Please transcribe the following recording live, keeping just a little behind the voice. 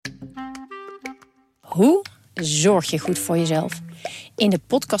Hoe zorg je goed voor jezelf? In de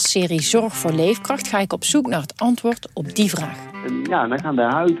podcastserie Zorg voor Leefkracht ga ik op zoek naar het antwoord op die vraag. Ja, dan gaan de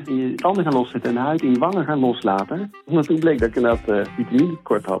huid in je tanden gaan loszetten en de huid in je wangen gaan loslaten. Want toen bleek dat ik inderdaad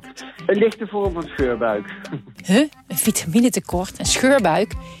vitaminetekort had. Een lichte vorm van scheurbuik. Een vitaminetekort, een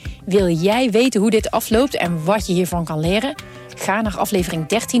scheurbuik? Wil jij weten hoe dit afloopt en wat je hiervan kan leren? Ga naar aflevering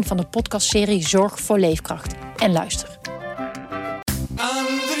 13 van de podcastserie Zorg voor Leefkracht en luister.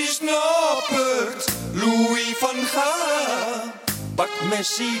 Andries Noppert, Louis van Gaal. Pak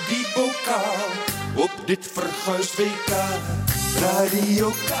Messi die bokaal op dit verguisd WK.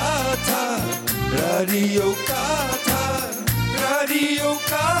 Radio Qatar, Radio Qatar, Radio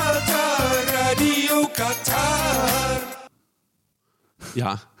Qatar, Radio Qatar.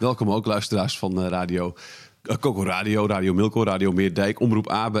 Ja, welkom ook luisteraars van Radio Coco Radio, Radio Milko, Radio Meerdijk, Omroep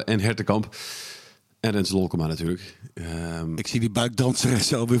Abe en Hertenkamp. En Rens Lolkema natuurlijk. Ik zie die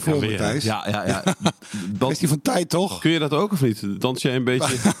buikdanseres alweer voor me, Thijs. Ja. Is die van tijd, toch? Kun je dat ook of niet? Dans jij een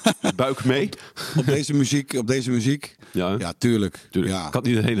beetje buik mee? Op deze muziek? Ja, tuurlijk. Ja. Ik had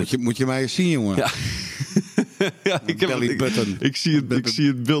niet de hele... Moet je mij eens zien, jongen? Ja. Ja, ik zie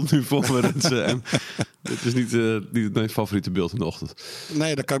het beeld nu voor me, Rens. Het is niet mijn favoriete beeld in de ochtend.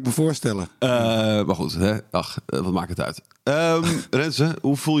 Nee, dat kan ik me voorstellen. Maar goed, hè? Wat maakt het uit? Renze,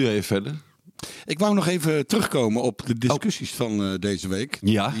 hoe voel je je verder? Ik wou nog even terugkomen op de discussies van deze week.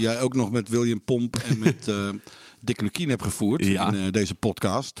 Ja. Die jij ook nog met William Pomp en met Dick Lukien hebt gevoerd in deze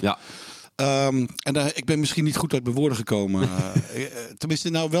podcast. Ja. Ik ben misschien niet goed uit mijn woorden gekomen. Tenminste,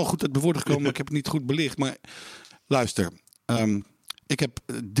 nou wel goed uit mijn woorden gekomen, maar ik heb het niet goed belicht. Maar luister, ik heb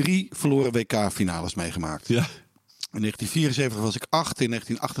 3 verloren WK-finales meegemaakt. Ja. In 1974 was ik 8, in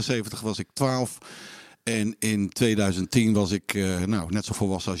 1978 was ik 12... En in 2010 was ik net zo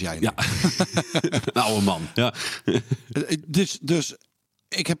volwassen als jij. Ja, een oude man. Ja. Dus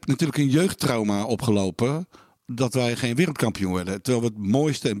ik heb natuurlijk een jeugdtrauma opgelopen dat wij geen wereldkampioen werden. Terwijl we het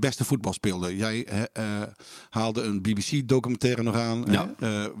mooiste en beste voetbal speelden. Jij haalde een BBC-documentaire nog aan. Ja.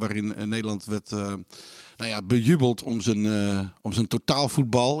 Waarin Nederland werd bejubeld om zijn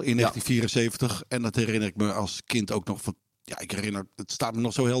totaalvoetbal in 1974. En dat herinner ik me als kind ook nog. Het staat me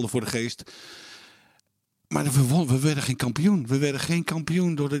nog zo helder voor de geest. Maar we werden geen kampioen. We werden geen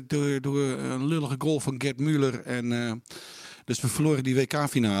kampioen door een lullige goal van Gerd Müller. Dus we verloren die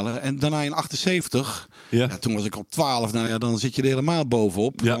WK-finale. En daarna in 78, toen was ik al 12. Nou ja, dan zit je er helemaal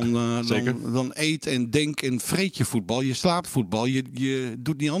bovenop. Ja, zeker. Dan eet en denk en vreet je voetbal. Je slaapt voetbal. Je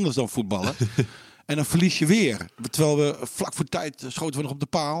doet niet anders dan voetballen. En dan verlies je weer. Terwijl we vlak voor tijd schoten we nog op de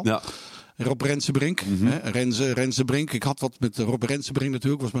paal. Ja. Rob Rensenbrink. Rensenbrink. Ik had wat met Rob Rensenbrink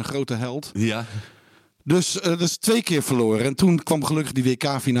natuurlijk. Was mijn grote held. Ja. Dus 2 keer verloren. En toen kwam gelukkig die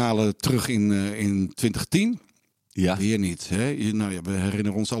WK-finale terug in 2010. Ja. Weer niet. Hè? We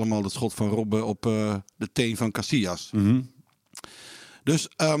herinneren ons allemaal het schot van Robben op de teen van Casillas. Mm-hmm. Dus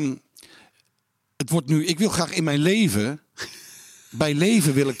het wordt nu... Ik wil graag in mijn leven... Bij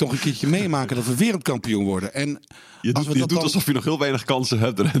leven wil ik toch een keertje meemaken dat we wereldkampioen worden. En je doet alsof je nog heel weinig kansen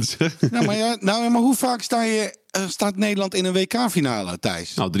hebt, Rens. Maar hoe vaak staat Nederland in een WK-finale,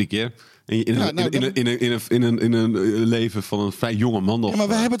 Thijs? Nou, 3 keer. In een leven van een vrij jonge man nog. Ja, maar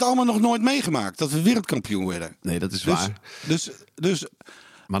we hebben het allemaal nog nooit meegemaakt, dat we wereldkampioen werden. Nee, dat is waar. Dus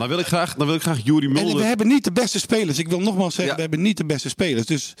maar dan wil ik graag Juri Mulder... En we hebben niet de beste spelers. Ik wil nogmaals zeggen, we hebben niet de beste spelers.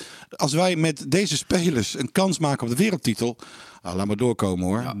 Dus als wij met deze spelers een kans maken op de wereldtitel... laat maar doorkomen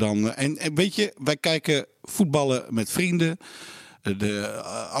hoor. Ja. En weet je, wij kijken voetballen met vrienden...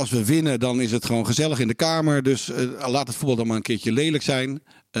 Als we winnen, dan is het gewoon gezellig in de kamer. Dus laat het voetbal dan maar een keertje lelijk zijn.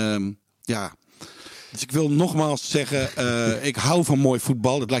 Dus ik wil nogmaals zeggen, ik hou van mooi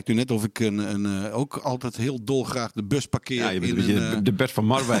voetbal. Het lijkt nu net of ik ook altijd heel dolgraag de bus parkeer. Ja, je bent de Bert van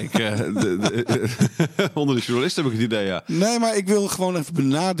Marwijk. Onder de journalisten heb ik het idee, ja. Nee, maar ik wil gewoon even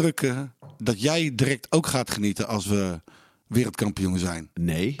benadrukken dat jij direct ook gaat genieten als we wereldkampioen zijn.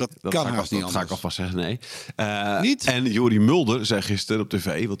 Nee, dat kan haast niet anders. Dat ga ik alvast zeggen, nee. Niet? En Juri Mulder zei gisteren op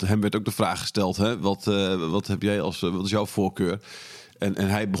tv, want hem werd ook de vraag gesteld, hè, wat is jouw voorkeur? En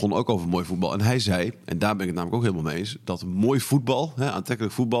hij begon ook over mooi voetbal. En hij zei, en daar ben ik het namelijk ook helemaal mee eens, dat mooi voetbal,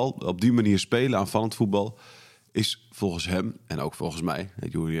 aantrekkelijk voetbal, op die manier spelen, aanvallend voetbal, is volgens hem, en ook volgens mij,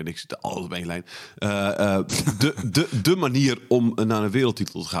 Juri en ik zitten altijd op één lijn, de manier om naar een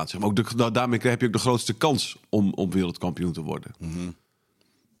wereldtitel te gaan. Zeg maar. Daarmee heb je ook de grootste kans om wereldkampioen te worden. Mm-hmm.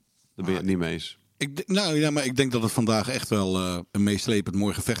 Daar ben je het niet mee eens. Maar ik denk dat het vandaag echt wel een meeslepend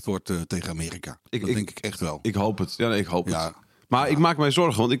mooi gevecht wordt tegen Amerika. Dat denk ik echt wel. Ik hoop het. Ja, ik hoop het. Maar ik maak mij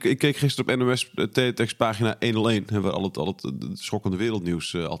zorgen, want ik keek gisteren op NOS teletextpagina 101, waar al het schokkende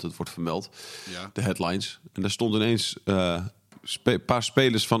wereldnieuws altijd wordt vermeld. Ja. De headlines. En daar stond ineens een paar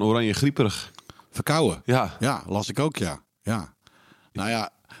spelers van Oranje grieperig. Verkouden. Ja. Ja, las ik ook, ja. Nou ja,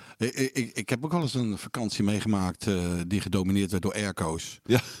 ik heb ook wel eens een vakantie meegemaakt die gedomineerd werd door airco's.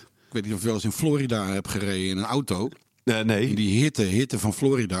 Ja. Ik weet niet of je wel eens in Florida hebt gereden in een auto. Nee. In die hitte van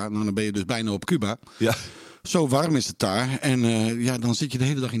Florida. Nou, dan ben je dus bijna op Cuba. Ja. Zo warm is het daar. En dan zit je de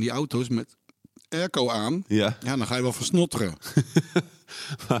hele dag in die auto's met airco aan. Ja. Ja, dan ga je wel versnotteren.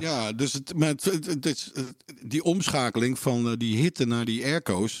 Ja, dus die omschakeling van die hitte naar die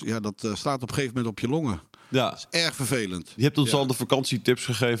airco's, ja, dat slaat op een gegeven moment op je longen. Ja. Dat is erg vervelend. Je hebt ons al de vakantietips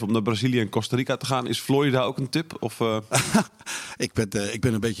gegeven om naar Brazilië en Costa Rica te gaan. Is Florida ook een tip? Of, Ik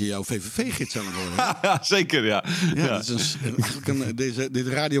ben een beetje jouw VVV-gids aan het worden. Ja, zeker, ja. Ja. Dit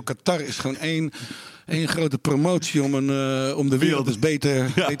Radio Qatar is gewoon één grote promotie om de wereld eens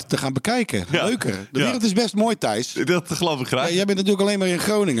beter te gaan bekijken. Ja. Leuker. De wereld is best mooi, Thijs. Dat geloof ik graag. Ja, jij bent natuurlijk alleen maar in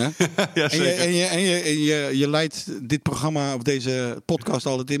Groningen. Ja, zeker. En je leidt dit programma of deze podcast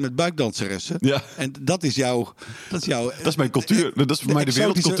altijd in met buikdanseressen. Ja. En dat is jouw... Dat is mijn cultuur. Dat is voor mij de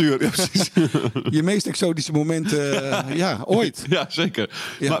wereldcultuur. Ja, precies. Je meest exotische momenten ooit. Ja, zeker.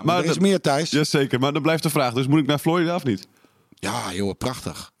 Ja, maar er is meer, Thijs. Ja, zeker. Maar dan blijft de vraag. Dus moet ik naar Florida of niet? Ja, joh,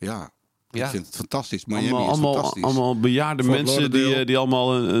 prachtig. Ja. Ja. Ik vind het fantastisch. Miami is fantastisch. Allemaal bejaarde Fort mensen Lauderdale. die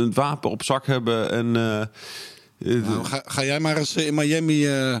allemaal een wapen op zak hebben. En, Nou, ga jij maar eens in Miami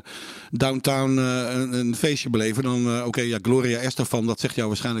downtown een feestje beleven. Dan Gloria Estefan, dat zegt jou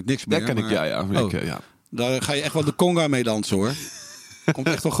waarschijnlijk niks meer. daar ken ik, ja. Daar ga je echt wel de conga mee dansen, hoor. Komt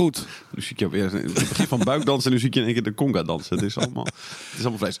echt wel goed. Nu zie ik jou weer het begin van buikdansen en nu zie ik je in één keer de conga dansen. Het is allemaal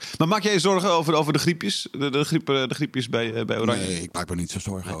vlees. Maar maak jij je zorgen over de griepjes? De griepjes bij Oranje? Nee, ik maak me niet zo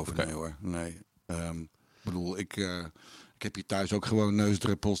zorgen over. Nee, hoor. Nee. Ik heb hier thuis ook gewoon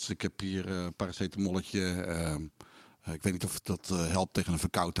neusdruppels. Ik heb hier een paracetamolletje. Ik weet niet of dat helpt tegen een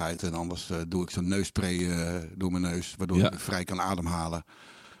verkoudheid. En anders doe ik zo'n neusspray door mijn neus. Waardoor ik vrij kan ademhalen.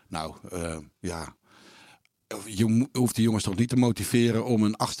 Nou, je hoeft die jongens toch niet te motiveren om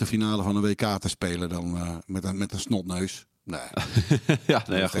een 8e finale van een WK te spelen dan met een snotneus. Nee,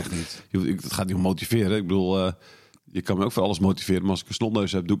 goed. echt niet. Het gaat niet om motiveren. Ik bedoel, je kan me ook voor alles motiveren. Maar als ik een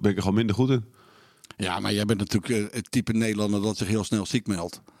snotneus heb, ben ik er gewoon minder goed in. Ja, maar jij bent natuurlijk het type Nederlander dat zich heel snel ziek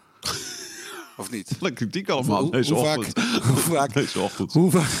meldt. Of niet? Wat kritiek allemaal.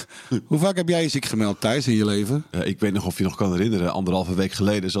 Hoe vaak heb jij je ziek gemeld, Thijs, in je leven? Ik weet nog of je nog kan herinneren. 1,5 week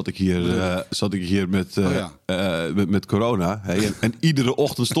geleden zat ik hier met corona. Hey, en iedere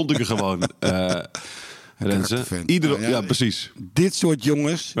ochtend stond ik er gewoon. Renze. Precies. Dit soort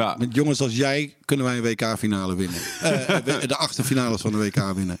jongens, met jongens als jij, kunnen wij een WK-finale winnen. De 8e finales van de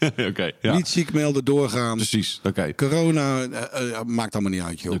WK winnen. Okay, Niet ziek melden, doorgaan. Precies, oké. Corona maakt allemaal niet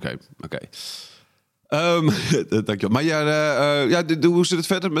uit, joh. Oké. Dankjewel. Maar hoe zit het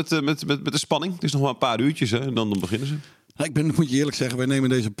verder met de spanning? Het is nog maar een paar uurtjes, hè? En dan beginnen ze. Nou, moet je eerlijk zeggen, wij nemen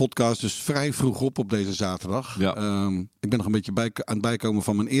deze podcast dus vrij vroeg op deze zaterdag. Ja. Ik ben nog een beetje aan het bijkomen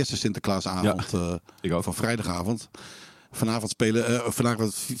van mijn eerste Sinterklaasavond van vrijdagavond.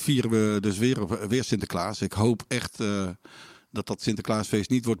 Vanavond vieren we dus weer Sinterklaas. Ik hoop echt dat Sinterklaasfeest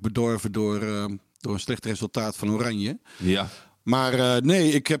niet wordt bedorven door een slecht resultaat van Oranje. Ja. Maar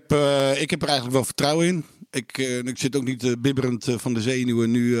nee, ik heb er eigenlijk wel vertrouwen in. Ik zit ook niet bibberend van de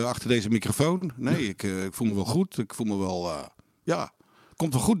zenuwen nu achter deze microfoon. Nee, ik voel me wel goed. Ik voel me wel,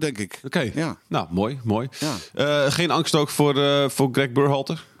 komt wel goed, denk ik. Oké. Ja. Nou, mooi. Ja. Geen angst ook voor Greg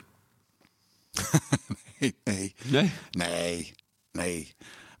Berhalter? Nee.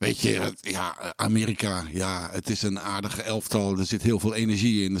 Weet je, Amerika, het is een aardige elftal. Er zit heel veel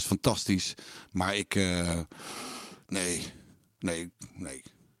energie in, dat is fantastisch. Maar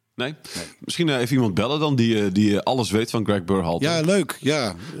Nee? Misschien even iemand bellen dan die alles weet van Greg Berhalter. Ja, leuk.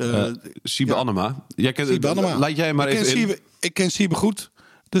 Ja. Siebe Annema. Siebe Annema. Leid jij maar even in. Ik ken Siebe goed.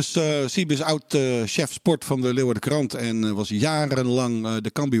 Dus Siebe is oud-chef sport van de Leeuwardenkrant. En was jarenlang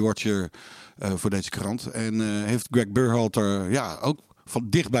de Cambi-watcher voor deze krant. En heeft Greg Berhalter ook van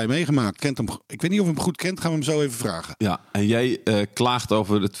dichtbij meegemaakt. Kent hem, ik weet niet of hij hem goed kent. Gaan we hem zo even vragen. Ja, en jij klaagt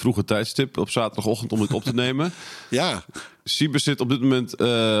over het vroege tijdstip op zaterdagochtend om dit op te nemen. Ja. Siebe zit op dit moment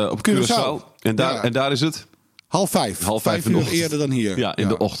op Curaçao. En daar is het? 4:30. 5 uur eerder dan hier. Ja, in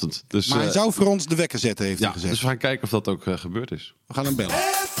de ochtend. Dus, maar hij zou voor ons de wekker zetten, heeft hij gezegd. Dus we gaan kijken of dat ook gebeurd is. We gaan hem bellen.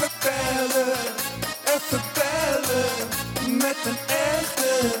 Even bellen, met een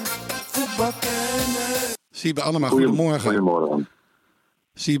echte voetbalkenner. Siebe Annema, goedemorgen. Goedemorgen.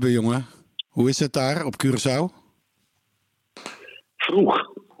 Siebe, jongen. Hoe is het daar op Curaçao? Vroeg.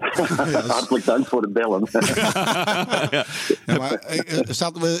 Hartelijk dank voor het bellen. Maar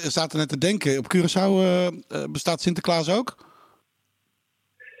we zaten net te denken, op Curaçao bestaat Sinterklaas ook?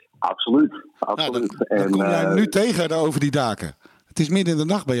 Absoluut. Nou, dan kom jij nu tegen daar over die daken. Het is midden in de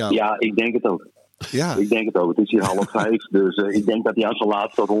nacht bij jou. Ja, ik denk het ook. Ja. Ik denk het ook. Het is hier 4:30. Dus ik denk dat hij aan zijn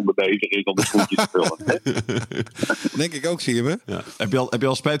laatste ronde bezig is om de schoentjes te vullen. Denk ik ook, zie je me. Ja. Heb je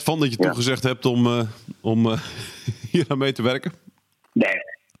al spijt van dat je toegezegd hebt om hier aan mee te werken? Nee.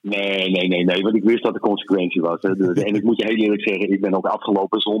 Want ik wist dat de consequentie was. Hè. Dus, en ik moet je heel eerlijk zeggen, ik ben ook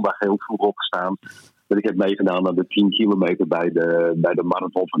afgelopen zondag heel vroeg opgestaan. Dat ik heb meegedaan aan de 10 kilometer bij de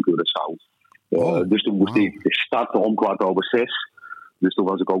marathon van Curaçao. Dus toen moest ik starten om 6:15. Dus toen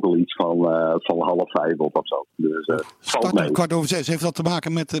was ik ook al iets van 4:30 op of zo. Dus, starten om 5:15. Heeft dat te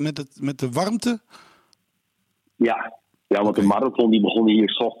maken met de warmte? Ja, want de marathon die begon hier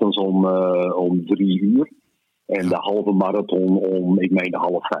 's ochtends om 3:00. En de halve marathon om, ik meen,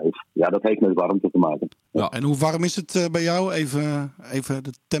 4:30. Ja, dat heeft met warmte te maken. Ja. En hoe warm is het bij jou? Even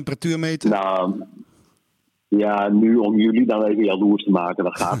de temperatuur meten. Nou, ja, nu om jullie dan even jaloers te maken,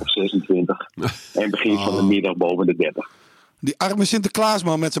 dan gaat het 26. En begin van de middag boven de 30. Die arme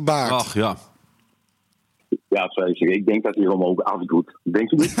Sinterklaasman met zijn baard. Ach ja. Ja, vreselijk. Ik denk dat hij hem ook afdoet. Denk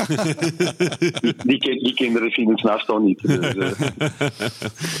je niet? die kinderen zien het s'nachts toch niet. Dus,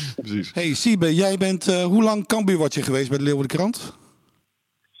 Precies. Hey Siebe, jij bent hoe lang Cambuurwatcher geweest bij de Leeuwardenkrant?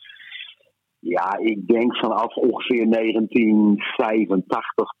 Ja, ik denk vanaf ongeveer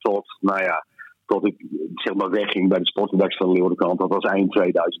 1985 tot ik zeg maar wegging bij de sportredactie van de Leeuwardenkrant. Dat was eind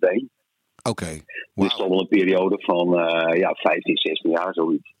 2001. Oké. Wow. Dus toch wel een periode van 15, 16 jaar,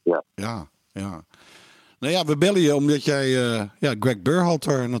 zoiets. Ja. Nou ja, we bellen je omdat jij Greg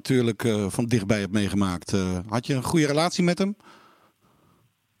Berhalter natuurlijk van dichtbij hebt meegemaakt. Had je een goede relatie met hem?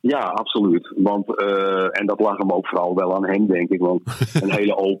 Ja, absoluut. Want, en dat lag hem ook vooral wel aan hem, denk ik. Want een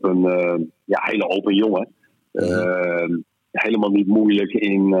hele open jongen. Helemaal niet moeilijk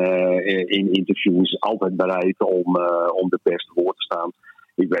in interviews. Altijd bereid om de beste woord te staan.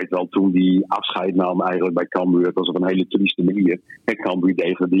 Ik weet wel, toen die afscheid nam eigenlijk bij Cambuur, het was op een hele trieste manier. En Cambuur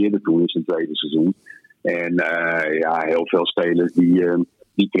degradeerde toen in zijn tweede seizoen. En heel veel spelers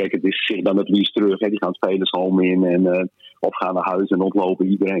die trekken zich dan het liefst terug. Hè. Die gaan spelershalm in of gaan naar huis en ontlopen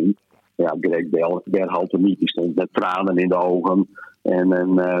iedereen. Ja, Greg Berhalter niet. Die stond met tranen in de ogen.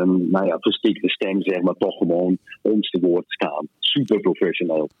 En verstikte stem, zeg maar, toch gewoon ons te woord staan. Super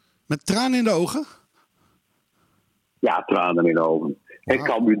professioneel. Met tranen in de ogen? Ja, tranen in de ogen. Wow. En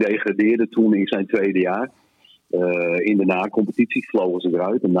Cambuur degradeerde toen in zijn tweede jaar. In de na-competitie vlogen ze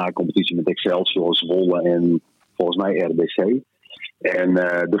eruit. Een na-competitie met Excelsior, Zwolle en volgens mij RBC. En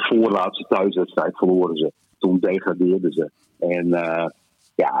de voorlaatste thuiswedstrijd verloren ze. Toen degradeerden ze. En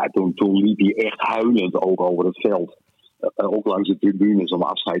toen liep hij echt huilend ook over het veld. Ook langs de tribunes om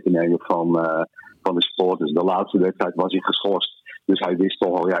afscheid te nemen van de sporters. De laatste wedstrijd was hij geschorst. Dus hij wist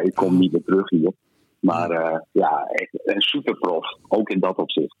toch al, ik kom niet meer terug hier. Maar echt een superprof. Ook in dat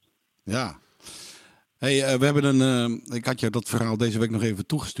opzicht. Ja. Hey, we hebben ik had je dat verhaal deze week nog even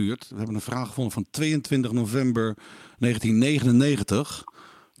toegestuurd. We hebben een verhaal gevonden van 22 november 1999.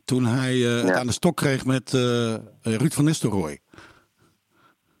 Toen hij het aan de stok kreeg met Ruud van Nistelrooy.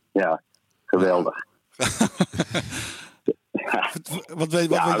 Ja, geweldig. Wat weet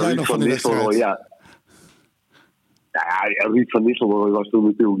jij nog van die wedstrijd? Ja. Ruud van Nistelrooy was toen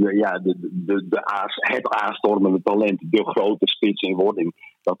natuurlijk het aanstormende talent. De grote spits in wording.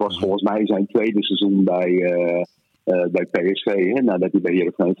 Dat was volgens mij zijn tweede seizoen bij PSV. Hè, nadat hij bij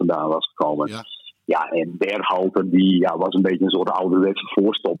Heerenveen vandaan was gekomen. Ja, en Berhalter die was een beetje een soort ouderwetse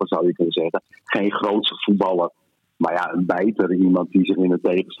voorstopper, zou je kunnen zeggen. Geen grootse voetballer. Maar een bijter. Iemand die zich in de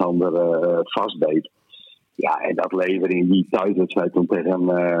tegenstander vastbeet. Ja, en dat leverde in die thuiswedstrijd toen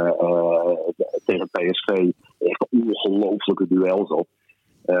tegen PSV echt ongelooflijke duels op.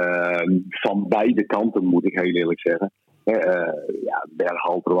 Van beide kanten, moet ik heel eerlijk zeggen.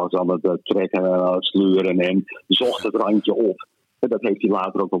 Berhalter was aan het trekken en aan het sleuren en zocht het randje op. Dat heeft hij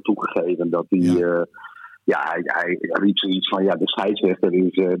later ook wel toegegeven. Dat hij, hij riep zoiets van, de scheidsrechter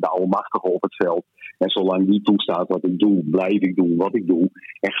is de almachtige op het veld. En zolang die toestaat wat ik doe, blijf ik doen wat ik doe.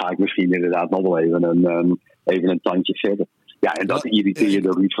 En ga ik misschien inderdaad nog wel even een tandje verder. Ja, en dat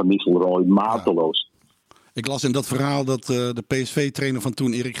irriteerde Ruud van Nistelrooy mateloos. Ik las in dat verhaal dat de PSV-trainer van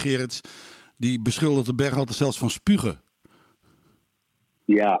toen, Erik Gerrits, die beschuldigde Berhalter zelfs van spugen.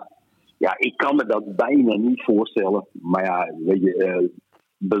 Ja, ik kan me dat bijna niet voorstellen. Maar weet je,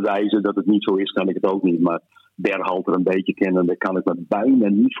 bewijzen dat het niet zo is, kan ik het ook niet. Maar Berhalter een beetje kennende, kan ik me bijna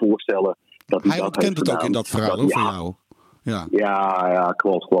niet voorstellen dat hij dat heeft gedaan. Hij ontkent het ook in dat verhaal, van jou. Ja,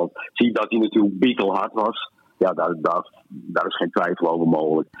 klopt. Zie dat hij natuurlijk bikkelhard was. Ja, daar is geen twijfel over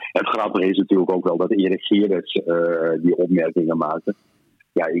mogelijk. En het grappige is natuurlijk ook wel dat Erik Gerrits die opmerkingen maakte.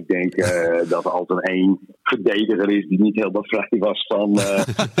 Ja, ik denk dat er altijd één verdediger is die niet helemaal vrij was van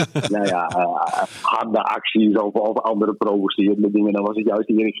harde acties of andere provocerende dingen. Dan was het juist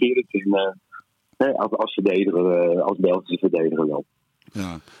Erik Gerrits Als verdediger, als Belgische verdediger wel.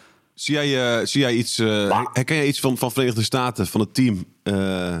 Ja. Zie jij iets, herken jij iets van Verenigde Staten, van het team?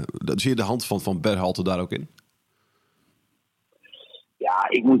 Zie je de hand van Berhalter daar ook in? Ja,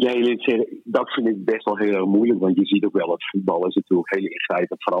 ik moet je heel eerlijk zeggen, dat vind ik best wel heel erg moeilijk. Want je ziet ook wel dat voetbal is natuurlijk heel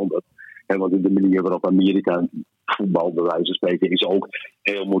ingrijpend veranderd. Want de manier waarop Amerika voetbal, bij wijze van spreken, is ook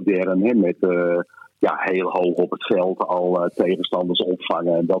heel modern. Hè, met heel hoog op het veld al tegenstanders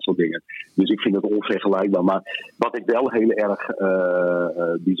opvangen en dat soort dingen. Dus ik vind het onvergelijkbaar. Maar wat ik wel heel erg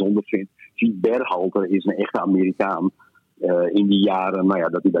bijzonder vind, Berhalter is een echte Amerikaan. In die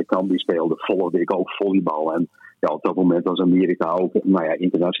jaren dat hij bij Cambuur speelde, volgde ik ook volleybal. En op dat moment was Amerika ook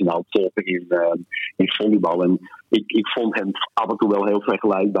internationaal top in volleybal. En ik vond hem af en toe wel heel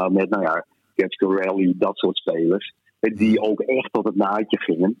vergelijkbaar met Rally, dat soort spelers. Die ook echt tot het naadje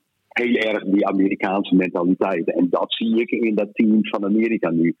gingen. Heel erg die Amerikaanse mentaliteit. En dat zie ik in dat team van Amerika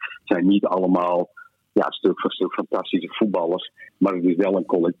nu. Het zijn niet allemaal stuk voor stuk fantastische voetballers. Maar het is wel een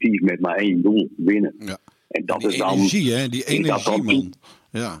collectief met maar één doel: winnen. Ja. En dat is dan energie, hè? Die energie, man.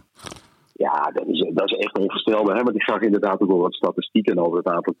 Ja. Ja, dat is echt onvoorstelbaar. Hè? Want ik zag inderdaad ook wel wat statistieken over het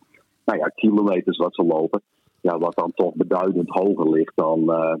aantal kilometers wat ze lopen. Ja, wat dan toch beduidend hoger ligt dan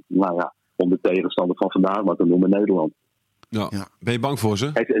om de tegenstander van vandaag maar te noemen Nederland. Ja. Ben je bang voor ze?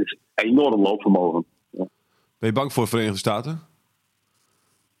 Het is enorm loopvermogen. Ja. Ben je bang voor de Verenigde Staten?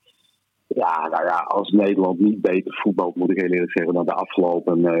 Ja, als Nederland niet beter voetbalt, moet ik heel eerlijk zeggen, dan de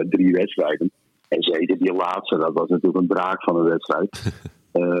afgelopen 3 wedstrijden. En zeker die laatste, dat was natuurlijk een draak van een wedstrijd.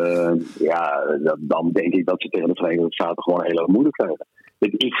 Dan denk ik dat ze tegen de Verenigde Staten gewoon heel erg moeilijk krijgen.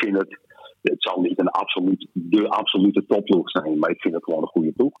 Ik vind het zal niet de absolute topploeg zijn, maar ik vind het gewoon een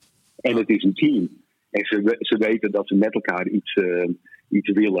goede ploeg. En het is een team. En ze weten dat ze met elkaar iets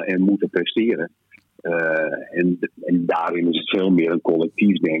willen en moeten presteren. En daarin is het veel meer een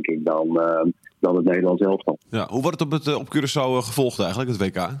collectief, denk ik, dan het Nederlands elftal. Ja, hoe wordt het op Curaçao gevolgd eigenlijk, het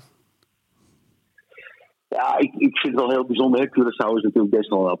WK? Ja, ik vind het wel heel bijzonder. Curaçao is natuurlijk best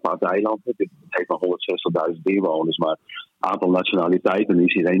wel een apart eiland. Het heeft maar 160.000 inwoners, maar het aantal nationaliteiten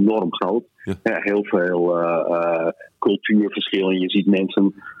is hier enorm groot. Ja. Heel veel cultuurverschillen. Je ziet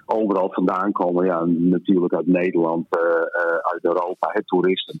mensen overal vandaan komen. Ja, natuurlijk uit Nederland, uit Europa,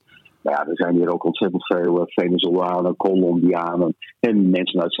 toeristen. Maar ja, er zijn hier ook ontzettend veel Venezolanen, Colombianen en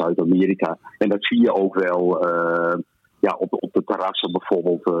mensen uit Zuid-Amerika. En dat zie je ook wel op de terrassen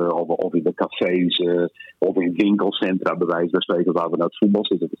bijvoorbeeld, of in de cafés, of in winkelcentra, bij wijze van spreken, waar we naar het voetbal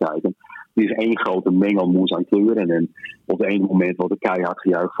zitten te kijken. Er is één grote mengelmoes aan kleuren. En op het ene moment wordt er keihard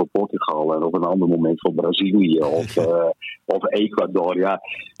gejuicht voor Portugal en op een ander moment voor Brazilië of Ecuador. Ja.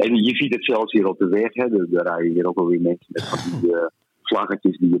 En je ziet het zelfs hier op de weg. Hè. Er rijden hier ook alweer mensen met van die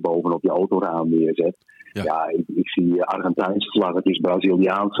vlaggetjes die je bovenop je autoraam neerzet. Ja, ik zie Argentijnse vlaggetjes,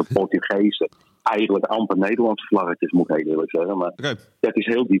 Braziliaanse, Portugese. Eigenlijk amper Nederlandse vlaggetjes, moet ik heel eerlijk zeggen. Maar dat is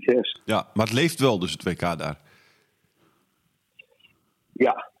heel divers. Ja, maar het leeft wel dus, het WK daar.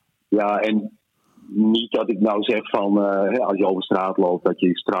 Ja, en niet dat ik nou zeg van als je over straat loopt dat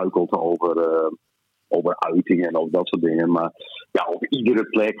je struikelt over uitingen of dat soort dingen. Maar op iedere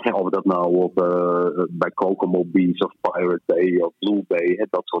plek, of dat nou bij Kokomo Beach of Pirate Bay of Blue Bay,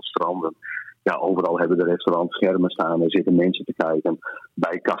 dat soort stranden. Ja, overal hebben de restaurants schermen staan en zitten mensen te kijken.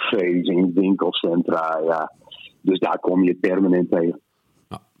 Bij cafés, in winkelcentra, ja. Dus daar kom je permanent tegen.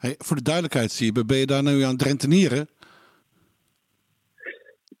 Hey, voor de duidelijkheid, Siebe, ben je daar nu aan het rentenieren?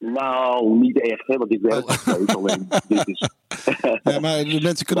 Nou, niet echt, hè, want ik werk nog steeds. Alleen dit is... Ja, maar de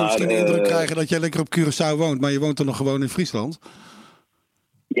mensen kunnen misschien de indruk krijgen dat jij lekker op Curaçao woont, maar je woont er nog gewoon in Friesland.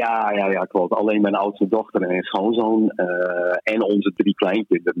 Ja, klopt. Alleen mijn oudste dochter en schoonzoon en onze 3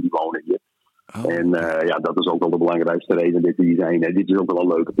 kleinkinderen die wonen hier. Oh. En dat is ook wel de belangrijkste reden dat we hier zijn. Dit is ook wel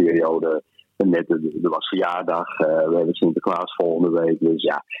een leuke periode. Er was verjaardag, we hebben Sinterklaas volgende week. Dus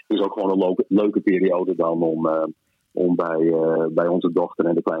ja, het is ook gewoon een leuke periode dan om bij onze dochter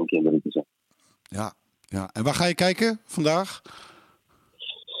en de kleinkinderen te zijn. Ja. En waar ga je kijken vandaag?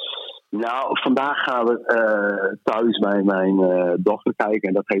 Nou, vandaag gaan we thuis bij mijn dochter kijken.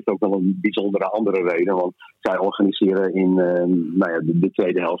 En dat heeft ook wel een bijzondere andere reden. Want zij organiseren in de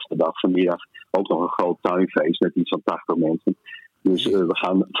tweede helft van de dag vanmiddag ook nog een groot tuinfeest met iets van 80 mensen. Dus we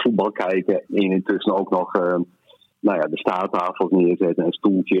gaan voetbal kijken en intussen ook nog de staattafels neerzetten en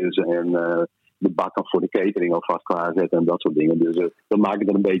stoeltjes en de bakken voor de catering alvast klaarzetten en dat soort dingen. Dus we maken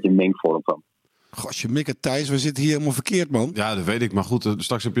er een beetje een mengvorm van. Gosje mikke, Thijs, we zitten hier helemaal verkeerd, man. Ja, dat weet ik. Maar goed,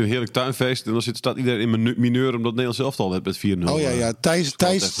 straks heb je een heerlijk tuinfeest. En dan staat iedereen in mineur omdat Nederland zelf al het met 4-0. Oh ja. Thijs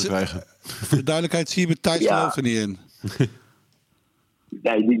voor de duidelijkheid zie je Thijs gelooft er niet in.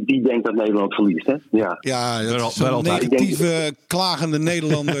 Nee, die denkt dat Nederland verliest, hè? Ja. Ja, dat is wel een altijd. negatieve, klagende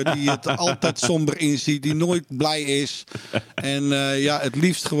Nederlander die het altijd somber inziet, die nooit blij is. En het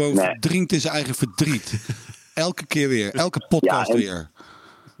liefst gewoon verdrinkt in zijn eigen verdriet. Elke keer weer, elke podcast weer.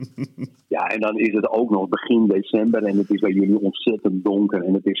 Ja, en dan is het ook nog begin december en het is bij jullie ontzettend donker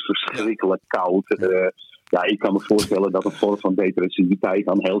en het is verschrikkelijk koud. Ik kan me voorstellen dat een vorm van depressiviteit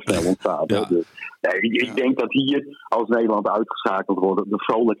dan heel snel ontstaat. Ja. Dus, ik denk dat hier, als Nederland uitgeschakeld wordt, de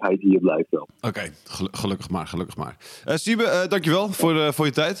vrolijkheid hier blijft wel. Oké, gelukkig maar. Siebe, dankjewel voor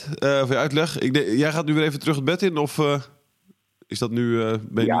je tijd, voor je uitleg. Jij gaat nu weer even terug het bed in, of is dat nu...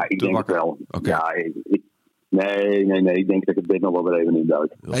 ben je ik te denk wakker? het wel. Okay. Ja, Nee. Ik denk dat ik het bed nog wel weer even in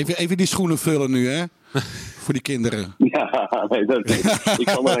duik. Even die schoenen vullen nu, hè? Voor die kinderen. Ja, ik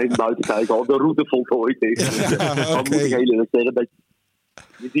kan er even buiten kijken of de route voltooid is. Dan moet ik heel eerlijk zeggen dat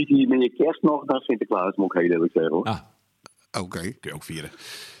je ziet hier meer kerst nog dan Sinterklaas, moet ik heel eerlijk zeggen, hoor. Oké. Kun je ook vieren.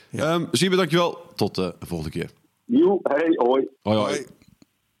 Ja. Siebe, dankjewel. Tot de volgende keer. Joe, hey, hoi. Hoi.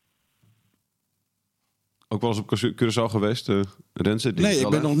 Ook wel eens op Curaçao geweest, Renze? Nee, ik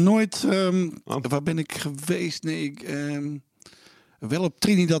ben nog nooit... Waar ben ik geweest? Nee, wel op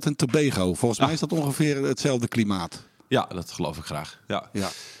Trinidad en Tobago. Volgens mij is dat ongeveer hetzelfde klimaat. Ja, dat geloof ik graag. Ja.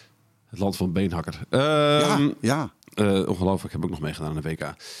 Het land van beenhakker. Ongelooflijk, heb ik ook nog meegedaan aan de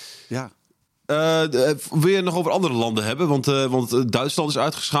WK. Ja. Wil je nog over andere landen hebben? Want Duitsland is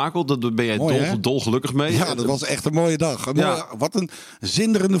uitgeschakeld. Daar ben jij dolgelukkig mee. Ja, dat was echt een mooie dag. Wat een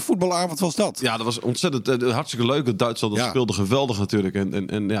zinderende voetbalavond was dat. Ja, dat was ontzettend hartstikke leuk. Duitsland speelde geweldig natuurlijk.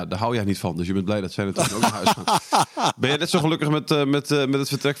 En daar hou jij niet van. Dus je bent blij dat zij natuurlijk ook naar huis gaan. Ben jij net zo gelukkig met het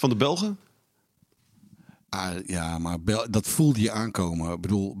vertrek van de Belgen? Maar dat voelde je aankomen. Ik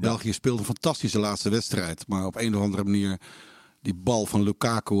bedoel, België speelde een fantastische laatste wedstrijd. Maar op een of andere manier die bal van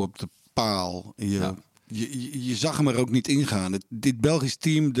Lukaku op de paal. Je zag hem er ook niet ingaan. Dit Belgisch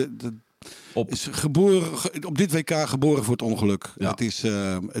team is op dit WK geboren voor het ongeluk. Ja.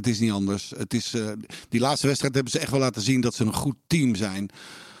 Het is niet anders. Die laatste wedstrijd hebben ze echt wel laten zien dat ze een goed team zijn.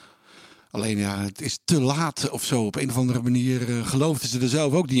 Alleen het is te laat of zo. Op een of andere manier geloofden ze er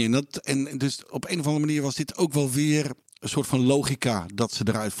zelf ook niet in. En dus op een of andere manier was dit ook wel weer een soort van logica dat ze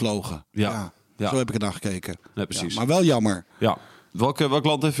eruit vlogen. Ja. Zo heb ik er naar gekeken. Nee, precies. Maar wel jammer. Ja. Welk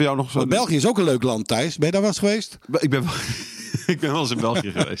land heeft voor jou nog zo... België is ook een leuk land, Thijs. Ben je daar wel eens geweest? Ik ben wel eens in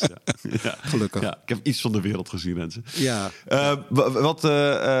België geweest, ja. Gelukkig. Ja, ik heb iets van de wereld gezien, mensen. Ja. Wat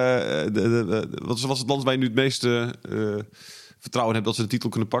was het land waar je nu het meeste vertrouwen hebt dat ze de titel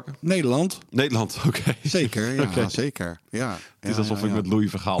kunnen pakken? Nederland, oké. Zeker, ja. Okay. Zeker. Ja. Het is alsof ik met Louis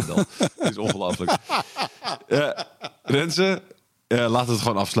Vergaal bel. Het is ongelooflijk. Renze... laten we het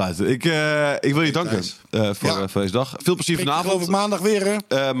gewoon afsluiten. Ik wil je danken voor deze dag. Veel plezier vanavond. Geloof ik maandag weer,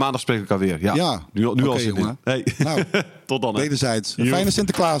 hè? Maandag spreken we elkaar weer. Ja. Nu al zin in. Hey. Nou, tot dan. Wederzijds. Een fijne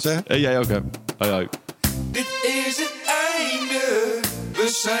Sinterklaas, hè? En jij ook, hè? Hoi. Dit is het einde. We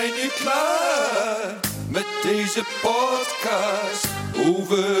zijn nu klaar met deze podcast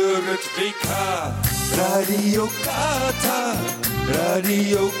over het WK. Radio Qatar.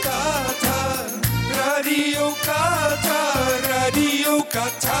 Radio Qatar. Radio Qatar, Radio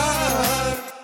Qatar.